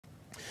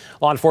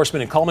Law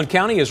enforcement in Cullman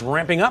County is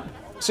ramping up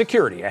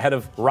security ahead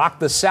of Rock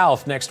the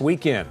South next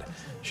weekend.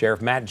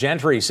 Sheriff Matt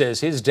Gentry says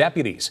his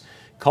deputies,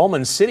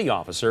 Cullman city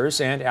officers,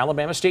 and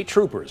Alabama state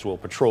troopers will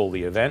patrol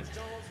the event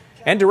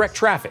and direct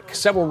traffic.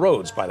 Several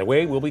roads, by the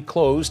way, will be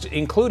closed,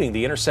 including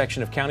the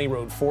intersection of County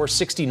Road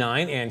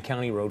 469 and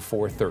County Road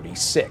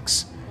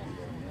 436.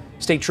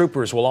 State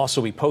troopers will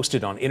also be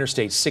posted on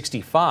Interstate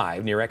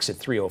 65 near exit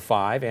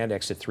 305 and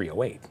exit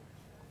 308.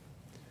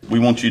 We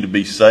want you to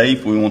be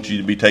safe. We want you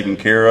to be taken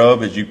care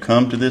of as you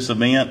come to this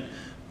event.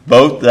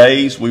 Both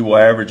days we will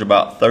average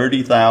about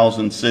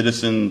 30,000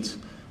 citizens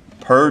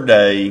per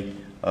day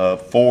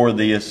for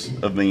this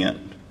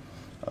event.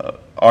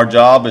 Our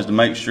job is to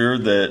make sure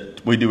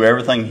that we do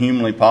everything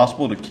humanly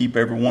possible to keep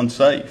everyone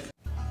safe.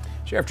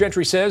 Sheriff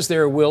Gentry says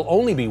there will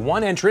only be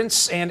one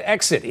entrance and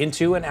exit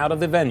into and out of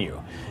the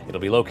venue.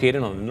 It'll be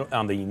located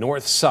on the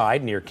north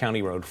side near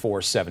County Road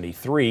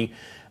 473.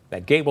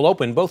 That gate will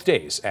open both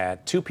days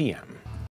at 2 p.m.